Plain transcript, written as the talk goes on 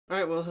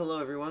Alright, well, hello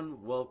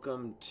everyone.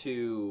 Welcome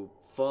to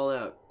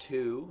Fallout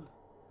 2.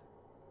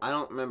 I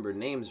don't remember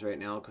names right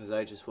now because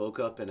I just woke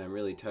up and I'm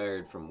really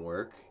tired from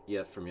work,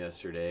 yet from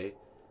yesterday.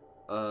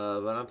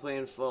 But I'm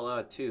playing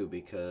Fallout 2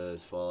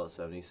 because Fallout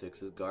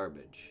 76 is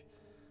garbage.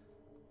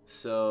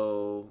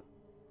 So,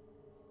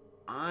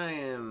 I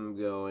am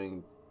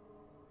going...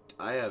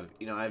 I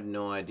have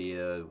no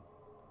idea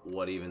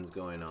what even's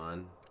going on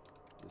in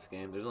this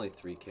game. There's only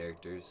 3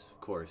 characters, of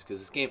course,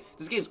 because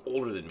this game's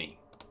older than me.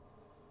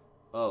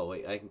 Oh,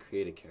 wait, I can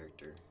create a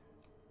character.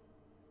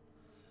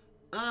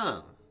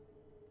 Oh.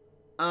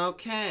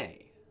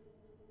 Okay.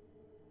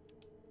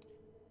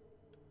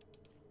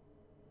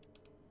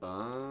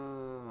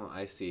 Oh,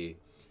 I see.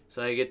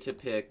 So I get to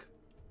pick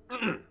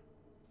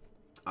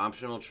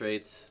optional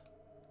traits,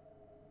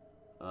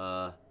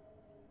 3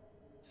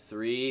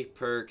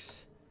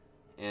 perks,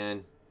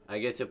 and I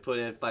get to put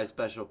in 5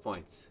 special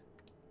points.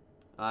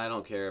 I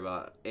don't care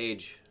about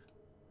age.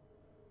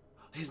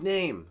 His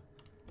name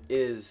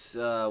is,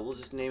 we'll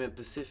just name it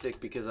Pacific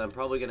because I'm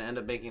probably going to end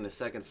up making a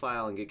second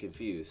file and get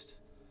confused.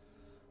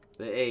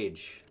 The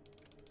age.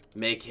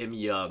 Make him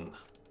young.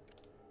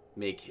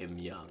 Make him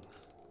young.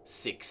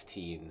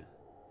 16.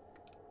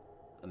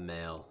 A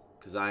male.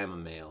 Because I am a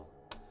male.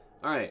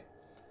 Alright.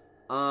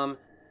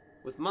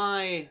 With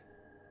my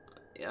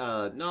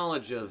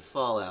knowledge of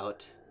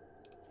Fallout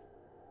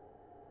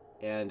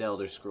and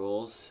Elder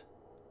Scrolls,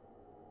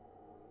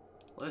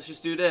 let's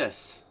just do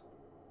this.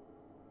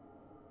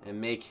 And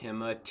make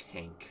him a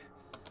tank.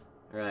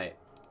 Alright.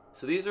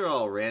 So these are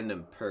all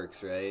random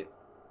perks, right?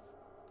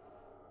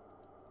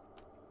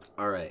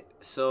 Alright.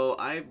 So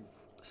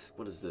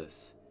what is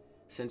this?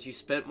 Since you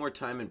spent more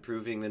time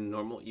improving than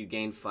normal, you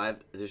gain 5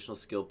 additional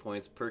skill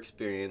points per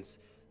experience.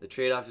 The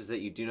trade-off is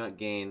that you do not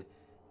gain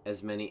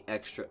as many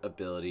extra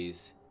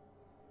abilities.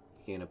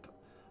 You gain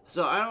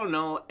So I don't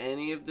know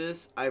any of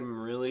this.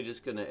 I'm really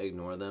just going to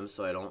ignore them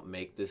so I don't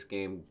make this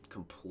game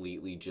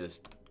completely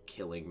just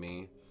killing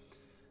me.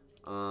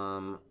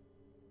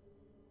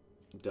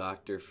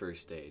 Doctor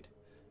First Aid.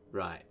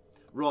 Right.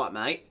 Right,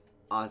 mate.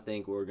 I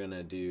think we're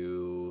gonna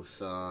do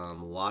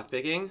some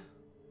lockpicking.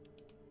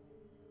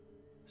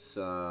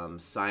 Some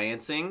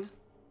sciencing.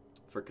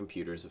 For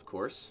computers, of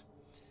course.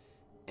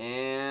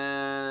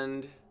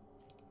 And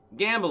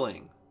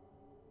gambling.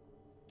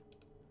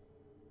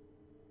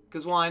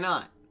 Because why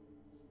not?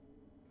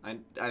 I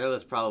know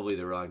that's probably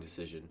the wrong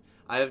decision.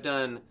 I have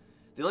done...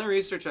 The only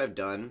research I've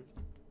done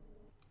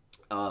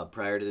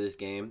prior to this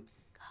game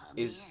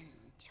is...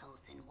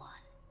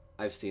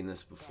 I've seen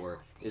this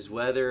before. Is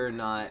whether or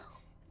not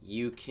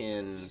you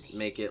can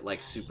make it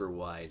like super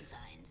wide.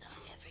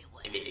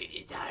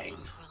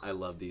 I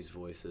love these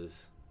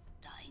voices.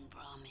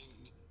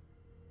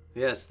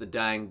 Yes, the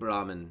dying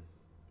Brahmin.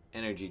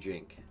 Energy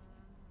drink.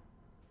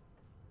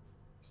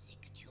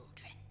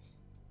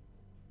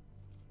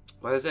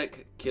 Why does that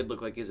kid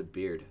look like he has a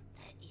beard?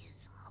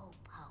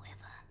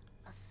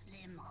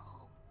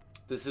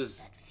 This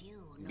is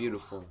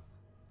beautiful.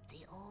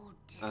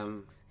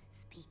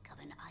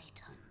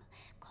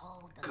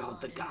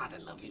 Called the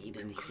Garden of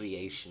Eden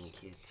Creation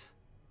Kit.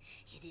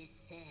 It is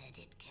said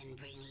it can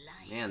bring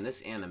life. Man,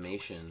 this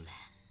animation.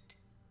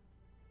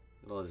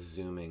 Look at all this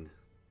zooming.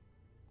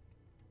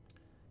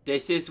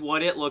 This is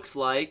what it looks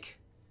like.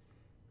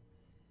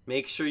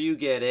 Make sure you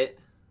get it.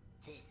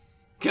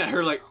 Got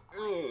her like.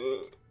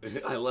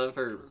 I love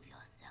her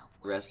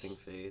resting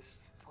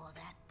face.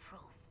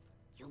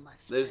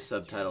 There's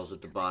subtitles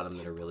at the bottom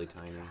that are really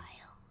tiny.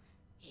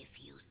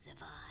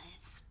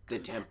 The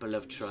Temple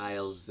of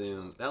Trials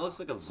zoom. That looks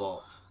like a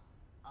vault.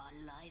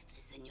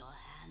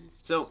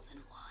 So,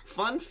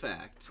 fun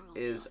fact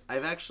is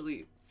I've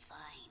actually...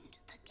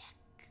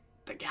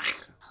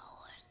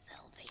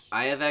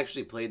 I have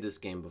actually played this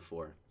game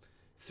before.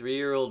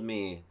 3-year-old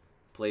me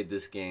played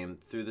this game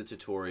through the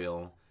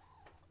tutorial,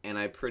 and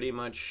I pretty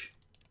much...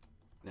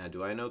 Now,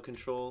 do I know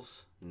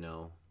controls?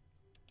 No.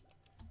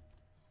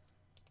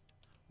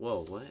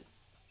 Whoa, what?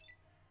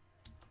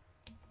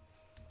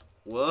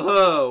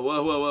 Whoa,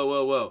 whoa, whoa, whoa,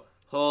 whoa, whoa.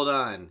 Hold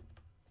on.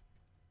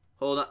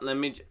 Hold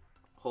on.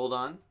 Hold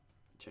on.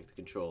 Check the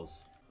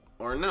controls.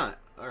 Or not.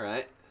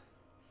 Alright.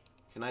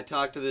 Can I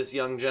talk to this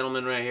young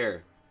gentleman right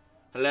here?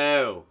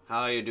 Hello.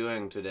 How are you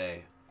doing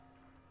today?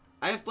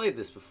 I have played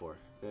this before.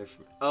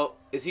 Oh,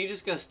 is he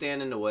just going to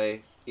stand in the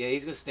way? Yeah,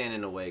 he's going to stand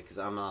in the way because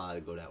I'm not allowed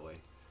to go that way.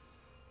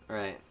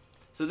 Alright.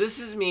 So this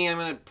is me. I'm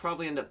going to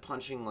probably end up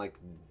punching like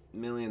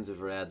millions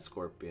of rad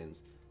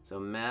scorpions. So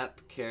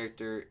map,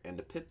 character, and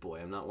a Pip-Boy.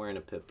 I'm not wearing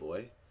a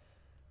Pip-Boy.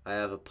 I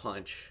have a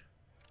punch.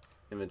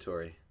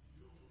 Inventory.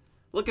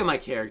 Look at my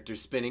character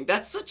spinning.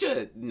 That's such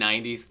a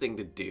 90s thing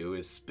to do,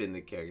 is spin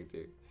the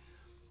character.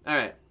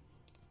 Alright.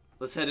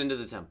 Let's head into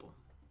the temple.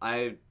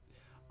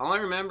 All I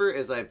remember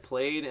is I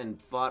played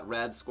and fought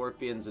rad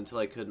scorpions until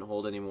I couldn't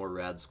hold any more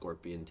rad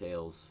scorpion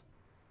tails.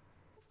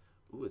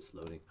 Ooh, it's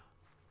loading.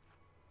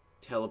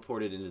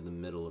 Teleported into the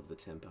middle of the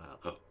temple.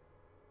 Oh,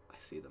 I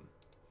see them.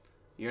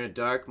 You're in a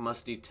dark,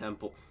 musty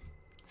temple.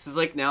 This is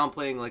like now I'm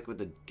playing like with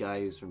the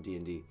guy who's from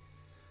D&D.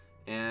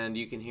 And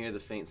you can hear the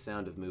faint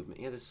sound of movement.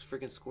 Yeah, there's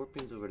freaking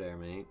scorpions over there,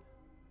 mate.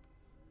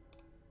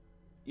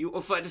 You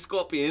will fight the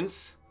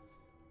scorpions?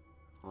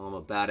 Oh, I'm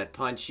about to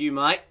punch you,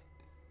 mate.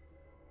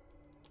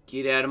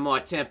 Get out of my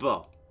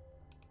tempo.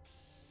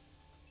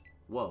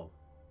 Whoa.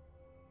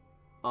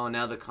 Oh,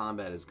 now the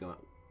combat is going...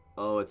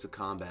 Oh, it's a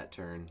combat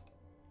turn.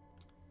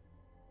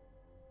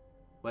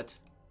 What?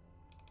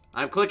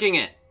 I'm clicking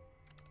it!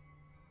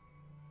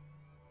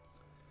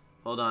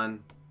 Hold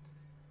on.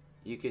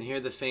 You can hear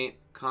the faint...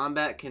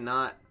 Combat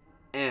cannot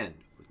end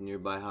with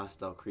nearby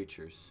hostile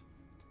creatures.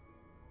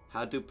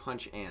 How to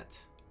punch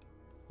ant?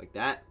 Like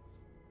that?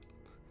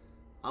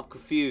 I'm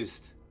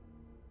confused.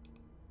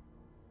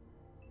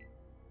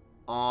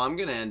 Oh, I'm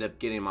gonna end up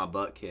getting my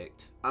butt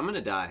kicked. I'm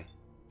gonna die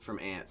from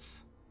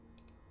ants.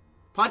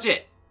 Punch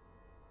it!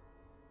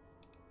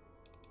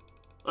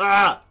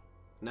 Ah!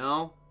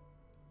 No.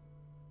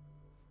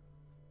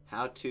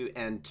 How to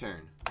end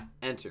turn.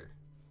 Enter.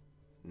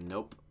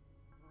 Nope.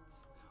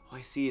 Oh,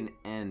 I see an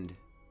end.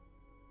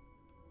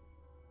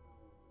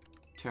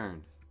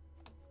 Turn.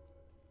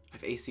 I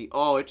have AC.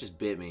 Oh, it just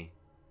bit me.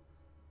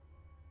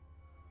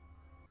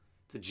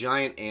 The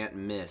giant ant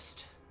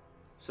missed.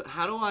 So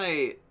how do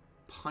I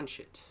punch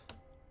it?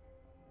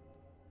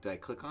 Did I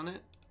click on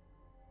it?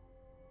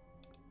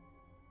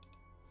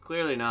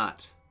 Clearly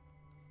not.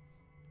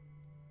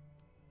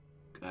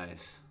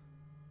 Guys.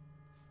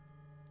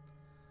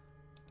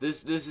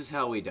 This is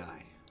how we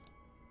die.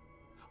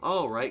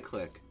 Oh, right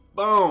click.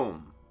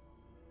 Boom!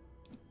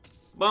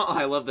 Well,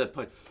 I love that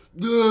punch.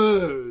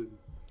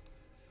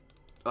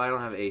 Oh, I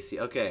don't have AC.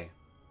 Okay.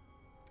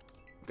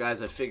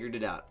 Guys, I figured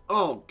it out.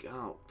 Oh,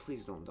 oh,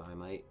 please don't die,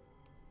 mate.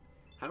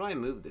 How do I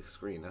move the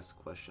screen? That's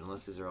the question.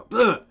 Unless these are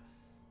all...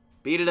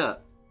 Beat it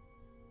up.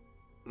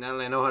 Now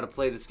that I know how to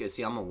play this game.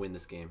 See, I'm going to win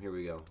this game. Here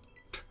we go.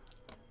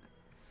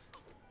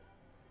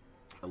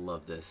 I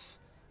love this.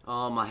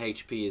 Oh, my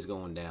HP is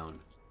going down.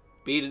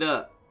 Beat it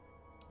up.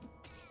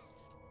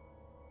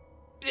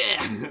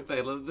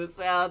 I love the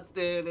sounds,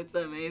 dude. It's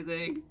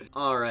amazing.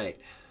 Alright.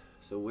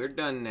 So we're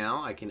done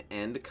now. I can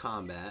end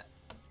combat.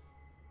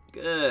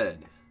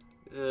 Good.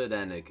 Good,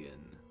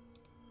 Anakin.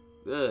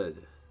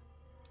 Good.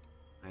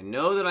 I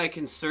know that I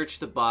can search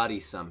the body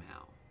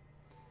somehow.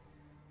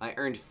 I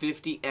earned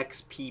 50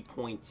 XP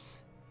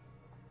points.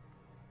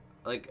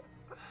 Like,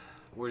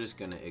 we're just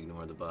gonna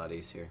ignore the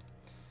bodies here.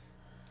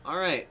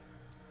 Alright.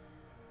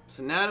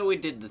 So now that we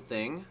did the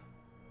thing,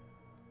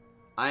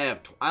 I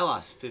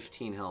lost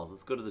 15 health.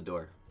 Let's go to the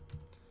door.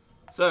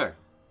 Sir,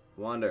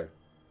 wander.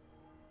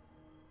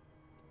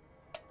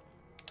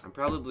 I'm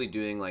probably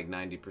doing like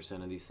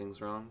 90% of these things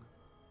wrong.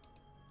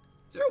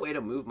 Is there a way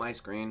to move my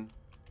screen?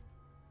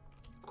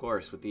 Of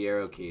course, with the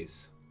arrow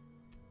keys.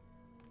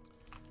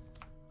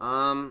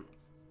 The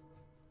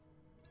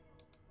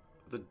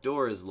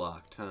door is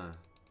locked, huh?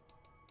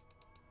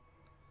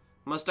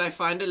 Must I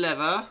find a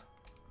lever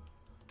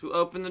to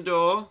open the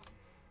door?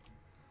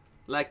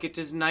 Like it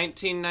is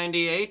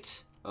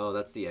 1998? Oh,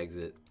 that's the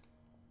exit.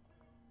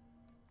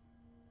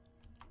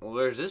 Well,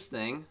 where's this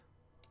thing?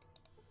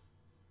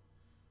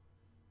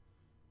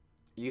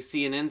 You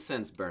see an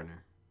incense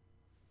burner.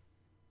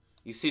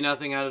 You see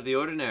nothing out of the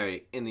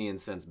ordinary in the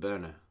incense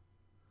burner.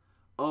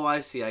 Oh, I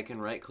see. I can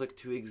right-click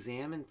to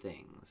examine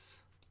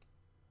things.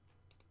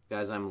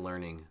 Guys, I'm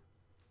learning.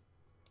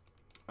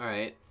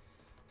 Alright.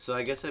 So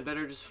I guess I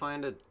better just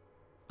find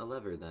a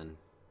lever then.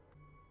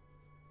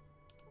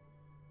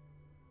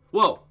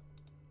 Whoa!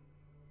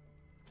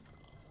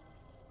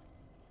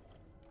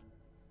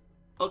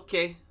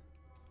 Okay.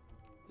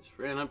 Just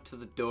ran up to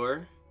the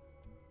door.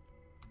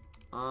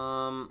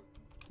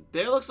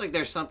 There looks like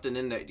there's something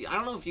in there. I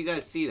don't know if you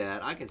guys see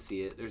that. I can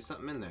see it. There's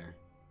something in there.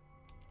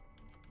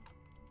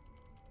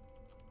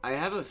 I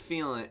have a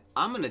feeling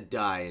I'm gonna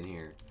die in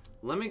here.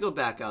 Let me go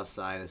back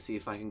outside and see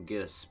if I can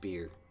get a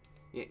spear.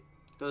 Yeah,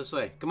 go this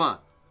way. Come on.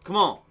 Come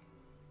on.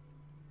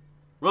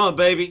 Run,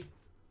 baby.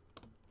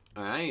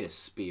 Alright, I need a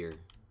spear.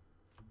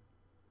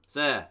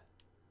 Sir,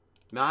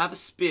 may I have a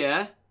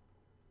spear?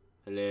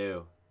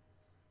 Hello.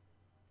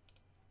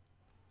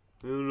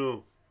 I don't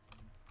know.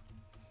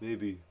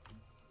 Maybe.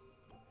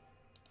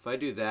 If I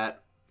do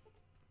that...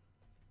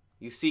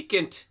 You see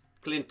Clint,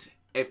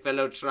 a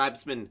fellow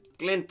tribesman.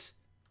 Clint!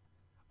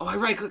 Oh, I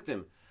right-clicked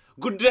him.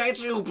 Good day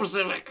to you,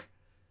 Pacific.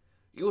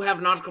 You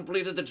have not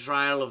completed the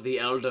trial of the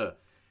Elder,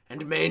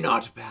 and may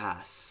not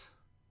pass.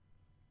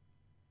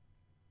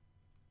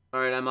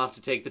 Alright, I'm off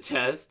to take the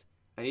test.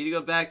 I need to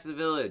go back to the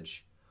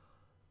village.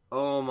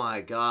 Oh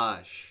my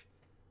gosh.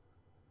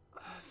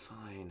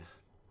 Fine.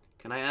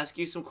 Can I ask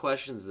you some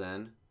questions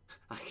then?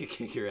 I could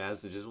kick your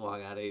ass and just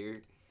walk out of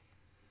here.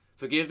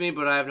 Forgive me,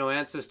 but I have no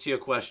answers to your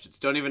questions.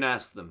 Don't even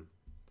ask them.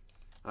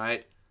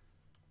 Alright?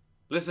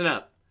 Listen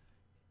up.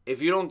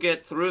 If you don't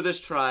get through this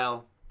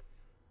trial,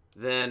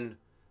 then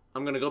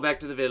I'm gonna go back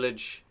to the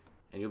village,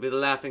 and you'll be the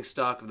laughing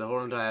stock of the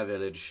whole entire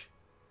village.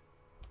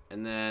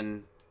 And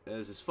then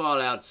there's this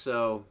fallout,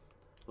 so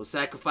we'll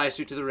sacrifice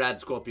you to the Rad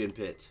Scorpion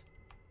Pit.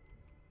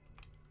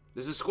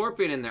 There's a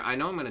scorpion in there. I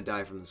know I'm gonna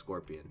die from the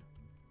scorpion.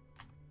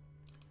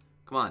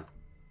 Come on.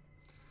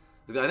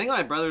 I think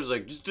my brother's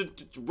like, just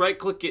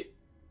right-click it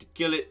to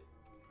kill it.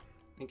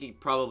 I think he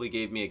probably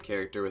gave me a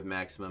character with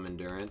maximum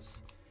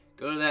endurance.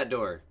 Go to that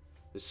door.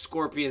 There's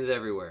scorpions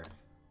everywhere.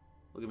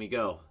 Look at me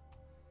go.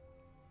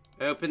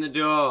 Open the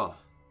door.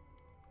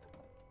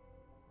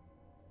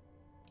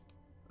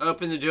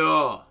 Open the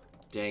door.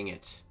 Dang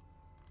it.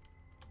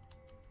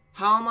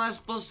 How am I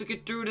supposed to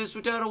get through this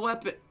without a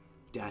weapon?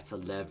 That's a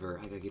lever.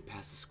 I gotta get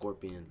past the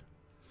scorpion.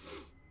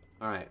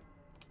 Alright.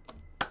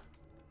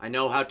 I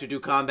know how to do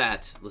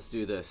combat. Let's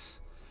do this.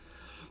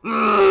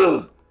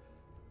 Ugh!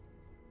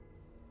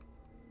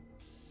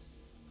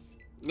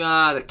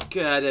 Ah,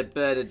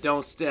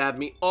 don't stab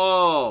me.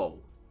 Oh!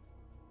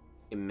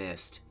 It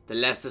missed. The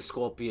lesser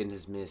scorpion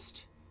has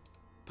missed.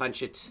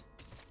 Punch it.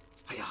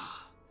 Hiya!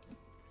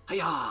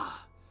 Hiya!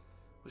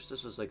 Wish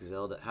this was like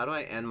Zelda. How do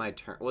I end my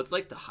turn? What's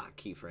like the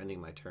hotkey for ending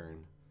my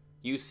turn?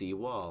 UC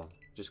wall.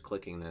 Just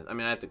clicking this. I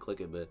mean, I have to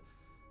click it, but...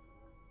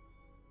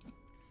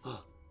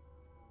 Oh!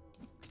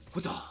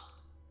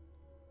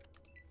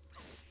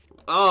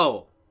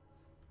 Oh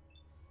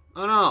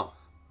no!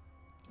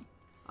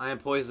 I am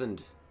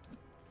poisoned.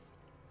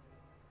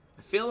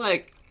 I feel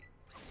like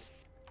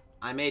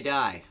I may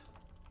die.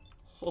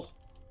 Oh.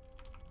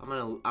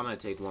 I'm gonna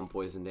take 1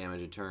 poison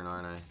damage a turn,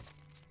 aren't I?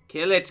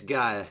 Kill it,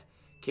 guy.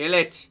 Kill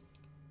it.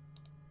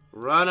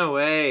 Run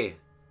away.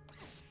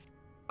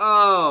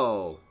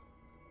 Oh.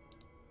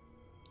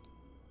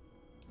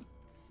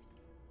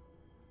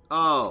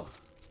 Oh.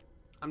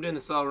 I'm doing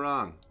this all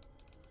wrong.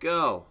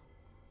 Go.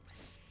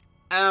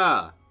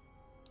 Ah.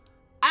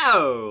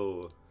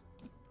 Ow.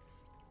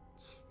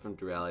 It's from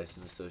Duralis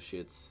and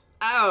Associates.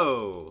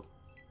 Ow.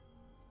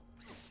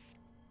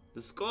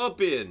 The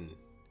scorpion.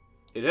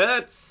 It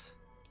hurts.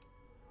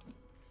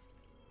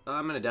 Oh,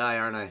 I'm gonna die,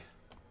 aren't I?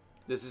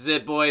 This is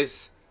it,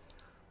 boys.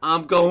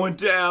 I'm going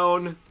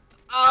down.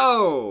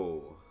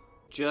 Oh.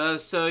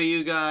 Just so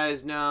you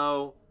guys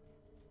know,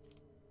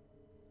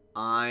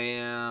 I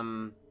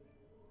am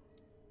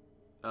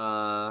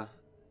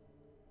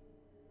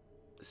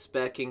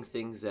specking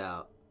things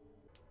out.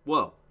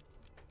 Whoa.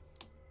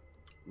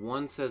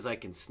 One says I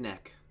can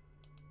snack.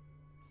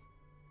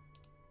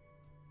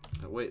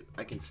 Oh, wait,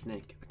 I can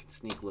sneak. I can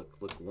sneak. Look,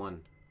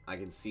 1. I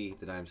can see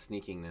that I'm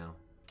sneaking now.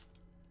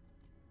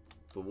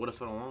 But what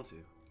if I don't want to?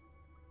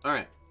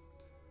 Alright.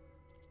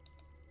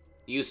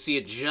 You see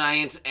a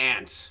giant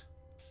ant.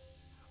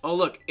 Oh,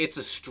 look, it's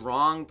a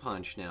strong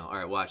punch now.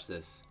 Alright, watch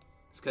this.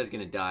 This guy's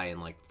gonna die in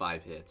like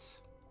 5 hits.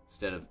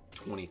 Instead of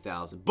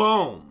 20,000.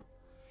 Boom!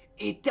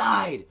 It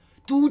died!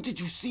 Dude, did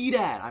you see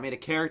that? I made a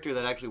character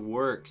that actually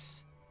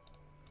works.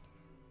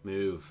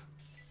 Move.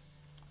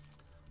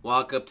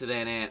 Walk up to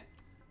that ant.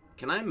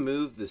 Can I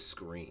move the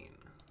screen?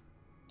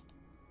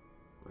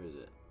 Where is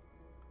it?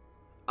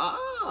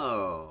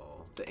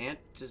 Oh! The ant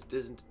just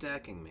isn't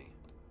attacking me.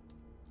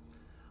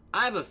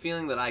 I have a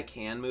feeling that I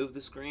can move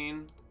the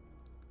screen.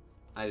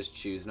 I just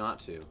choose not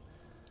to.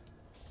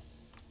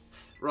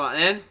 Right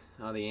then.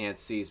 Oh, the ant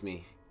sees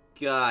me.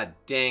 God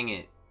dang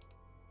it.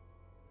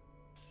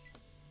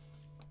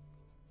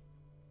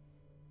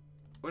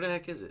 Where the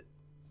heck is it?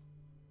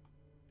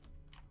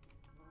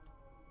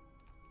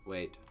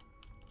 Wait.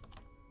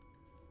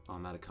 Oh,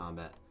 I'm out of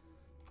combat.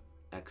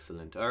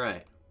 Excellent.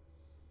 Alright.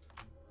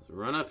 So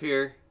run up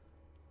here.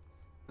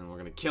 And we're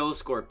gonna kill a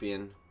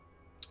scorpion.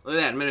 Look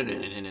at that.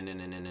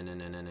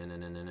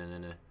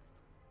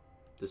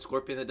 The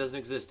scorpion that doesn't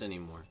exist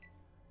anymore.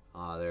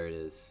 Ah, there it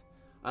is.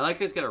 I like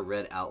how it's got a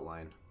red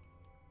outline.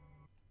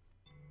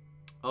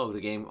 Oh,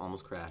 the game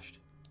almost crashed.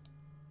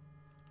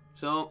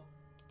 So...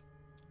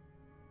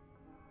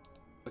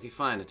 Okay,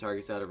 fine. The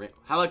target's out of range.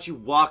 How about you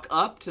walk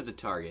up to the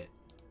target?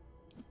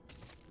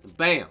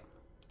 Bam!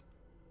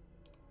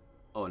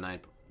 Oh, 9...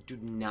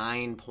 Dude,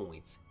 9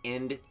 points.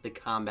 End the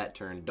combat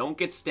turn. Don't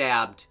get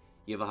stabbed.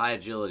 You have a high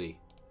agility.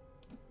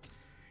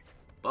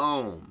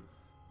 Boom.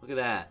 Look at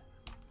that.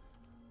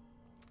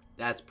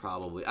 That's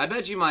probably... I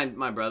bet you my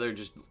brother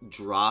just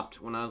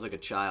dropped, when I was like a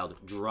child,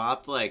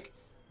 dropped like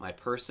my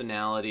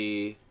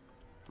personality,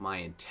 my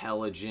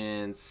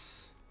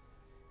intelligence,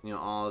 you know,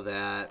 all of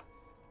that,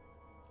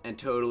 and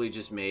totally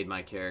just made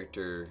my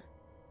character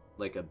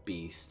like a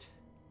beast.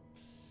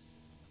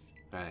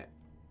 Alright.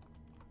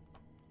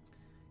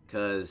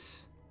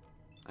 Because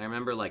I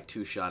remember like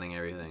two-shotting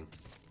everything.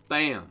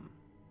 Bam!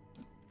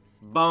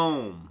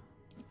 Boom!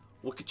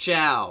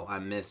 Wooka-chow! I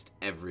missed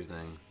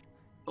everything.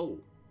 Oh.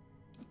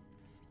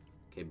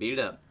 Okay, beat it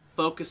up.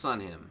 Focus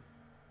on him.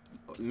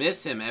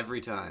 Miss him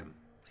every time.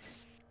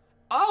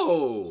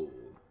 Oh!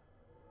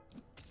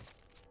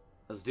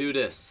 Let's do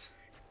this.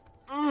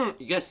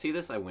 You guys see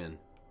this? I win.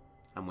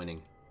 I'm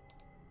winning.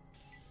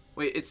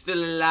 Wait, it's still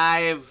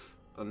alive.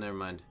 Oh, never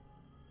mind.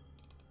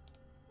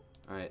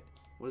 Alright.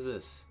 What is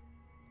this?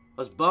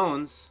 Oh, it's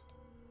bones.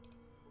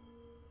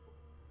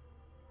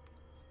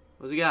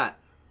 What's he got?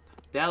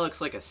 That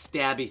looks like a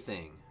stabby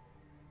thing.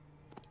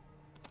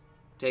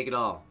 Take it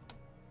all.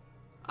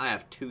 I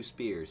have 2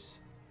 spears.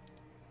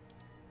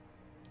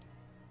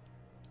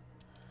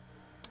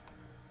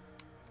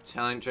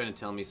 Trying to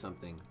tell me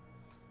something.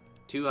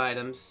 2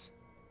 items.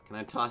 Can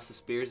I toss the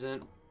spears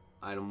in?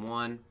 Item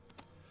 1.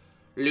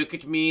 Look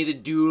at me, the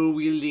dual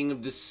wielding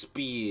of the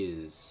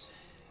spears.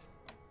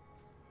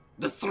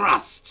 The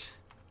thrust!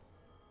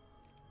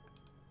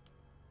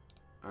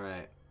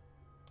 Alright.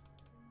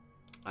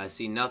 I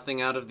see nothing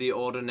out of the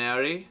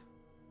ordinary.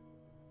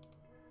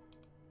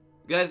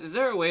 Guys, is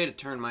there a way to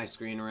turn my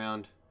screen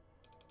around?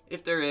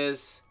 If there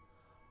is,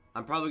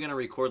 I'm probably going to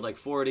record like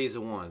 4 of these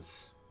at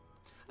once.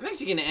 I'm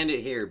actually going to end it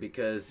here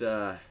because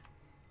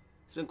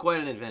it's been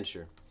quite an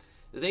adventure.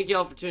 So thank you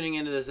all for tuning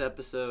into this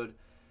episode.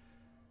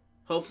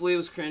 Hopefully it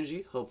was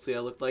cringy. Hopefully I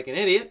looked like an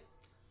idiot.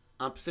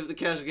 I'm Pacific the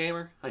Casual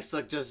Gamer. I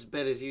suck just as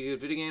bad as you do at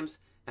video games.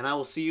 And I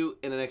will see you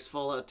in the next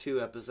Fallout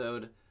 2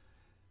 episode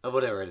of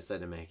whatever I decide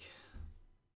to make.